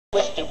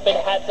was stupid,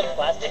 had some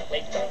plastic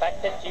plates. The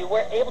fact that you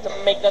were able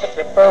to make another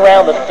trip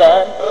around the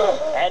sun.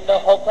 And the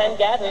whole clan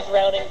gathers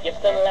round and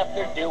gifts and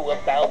laughter do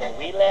abound. And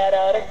we let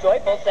out a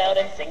joyful sound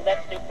and sing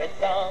that stupid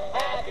song.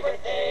 Happy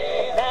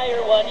birthday, now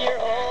you're 1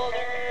 year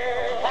older.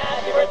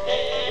 Happy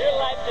birthday, your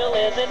life still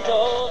isn't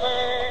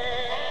over.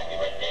 Happy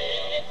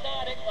birthday, it's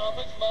not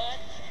accomplished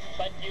much,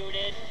 but you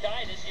didn't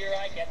die this year,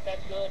 I guess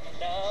that's good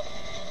enough.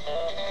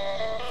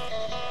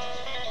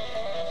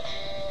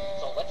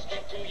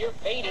 To your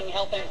fading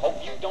health and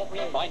hope you don't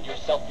remind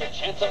yourself your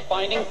chance of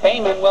finding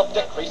fame and wealth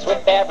decrease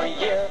with every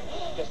year.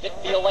 Does it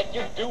feel like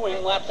you're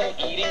doing laps and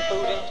eating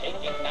food and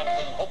taking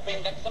naps and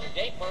hoping that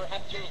someday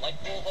perhaps your life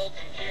will hold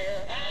some cheer?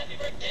 Happy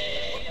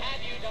birthday, what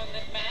have you done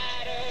that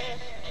matters?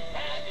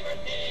 Happy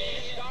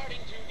birthday, you're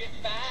starting to get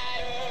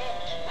fatter.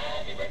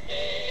 Happy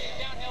birthday,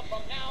 downhill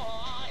from now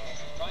on.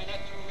 Try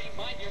not to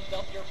remind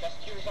yourself your best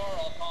years are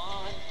all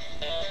gone.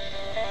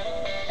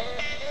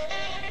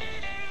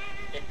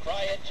 If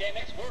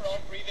cryogenics were all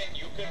free, then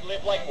you could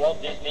live like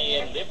Walt Disney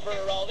and live for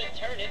all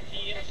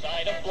eternity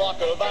inside a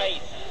block of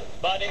ice.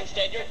 But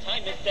instead your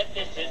time is set,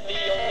 this is the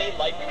only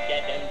life you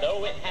get, and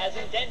though it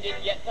hasn't ended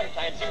yet,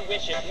 sometimes you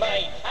wish it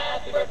might.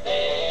 Happy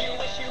birthday, you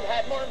wish you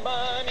had more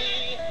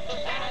money.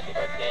 Happy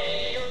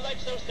birthday, your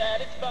life's so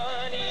sad it's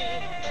funny.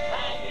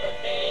 Happy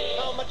birthday,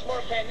 how much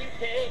more can you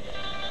take?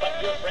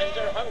 But your friends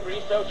are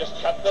hungry, so just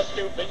cut the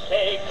stupid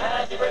cake.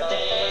 Happy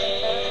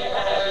birthday,